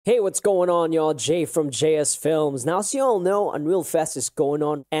Hey, what's going on, y'all? Jay from JSFILMZ. Now, as you all know, Unreal Fest is going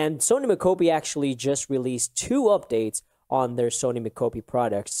on, and Sony mocopi actually just released 2 updates on their Sony mocopi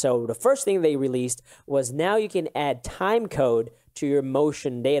products. So the first thing they released was now you can add timecode to your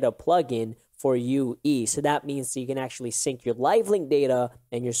motion data plugin for UE. So that means that you can actually sync your live link data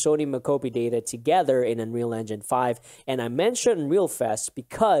and your Sony mocopi data together in Unreal Engine 5. And I mentioned Unreal Fest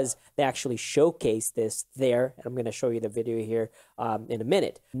because they actually showcased this there. And I'm going to show you the video here in a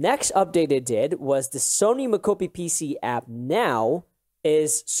minute. Next update they did was the Sony mocopi PC app now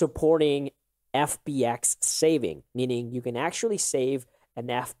is supporting FBX saving, meaning you can actually save an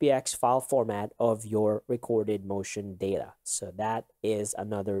FBX file format of your recorded motion data. So that is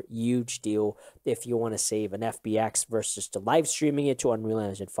another huge deal. If you want to save an FBX versus to live streaming it to Unreal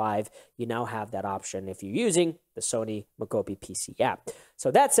Engine 5, you now have that option if you're using the Sony mocopi PC app.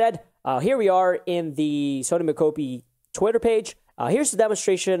 So that said, here we are in the Sony mocopi Twitter page. Here's the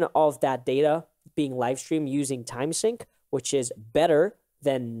demonstration of that data being live streamed using timesync, which is better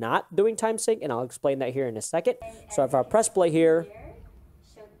than not doing timesync, and I'll explain that here in a second. So if I press play here,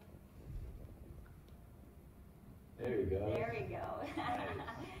 there you go. There we go.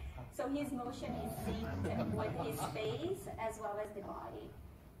 So his motion is synced with his face as well as the body.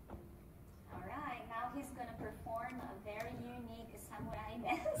 All right, now he's going to perform a very unique samurai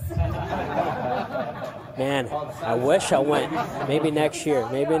dance. Man, I wish I went. Maybe next year.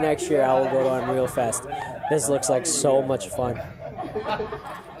 Maybe next year I will go to Unreal Fest. This looks like so much fun.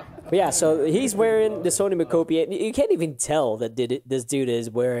 But yeah, so he's wearing the Sony mocopi. You can't even tell that this dude is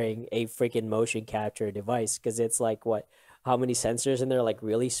wearing a freaking motion capture device because it's like, what, how many sensors in there? Like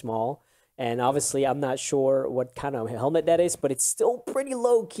really small. And obviously, I'm not sure what kind of helmet that is, but it's still pretty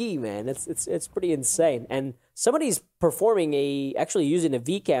low key, man. It's pretty insane. And somebody's performing actually using a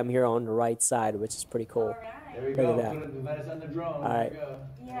VCam here on the right side, which is pretty cool. There we Look go. at that. On the drone. All right.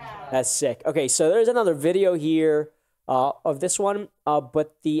 Yeah. That's sick. Okay, so there's another video here of this one,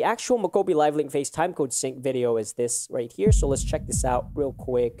 but the actual mocopi live link face timecode sync video is this right here. So let's check this out real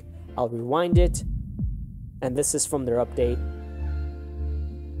quick. I'll rewind it, and this is from their update.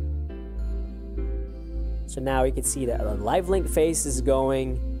 So now you can see that the live link face is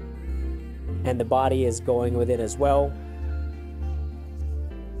going, and the body is going with it as well.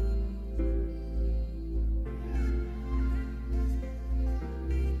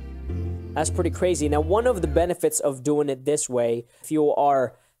 That's pretty crazy. Now, one of the benefits of doing it this way, if you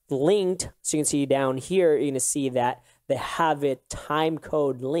are linked, so you can see down here, you're going to see that they have it time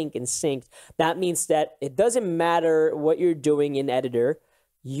code linked and synced. That means that it doesn't matter what you're doing in editor.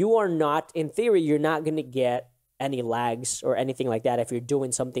 You are not, in theory, you're not going to get any lags or anything like that if you're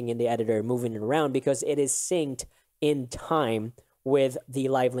doing something in the editor, moving it around, because it is synced in time with the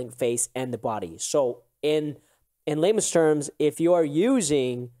live link face and the body. So in layman's terms, if you are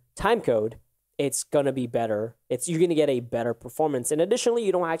using timecode, it's gonna be better. You're gonna get a better performance. And additionally,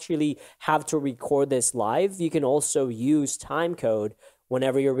 you don't actually have to record this live. You can also use timecode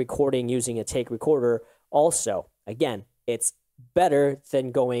whenever you're recording using a take recorder. Also, again, it's better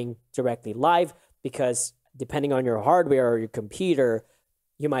than going directly live because depending on your hardware or your computer,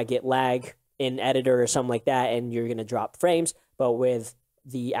 you might get lag in editor or something like that, and you're gonna drop frames. But with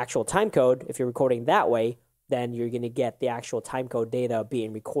the actual timecode, if you're recording that way, then you're going to get the actual timecode data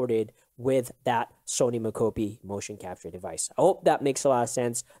being recorded with that Sony mocopi motion capture device. I hope that makes a lot of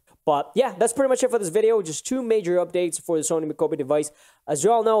sense. But yeah, that's pretty much it for this video. Just 2 major updates for the Sony mocopi device. As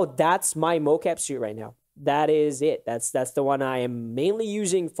you all know, that's my mocap suit right now. That is it. That's the one I am mainly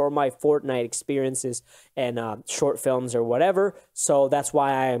using for my Fortnite experiences and short films or whatever. So that's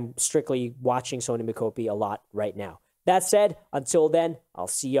why I am strictly watching Sony mocopi a lot right now. That said, until then, I'll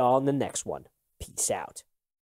see y'all in the next one. Peace out.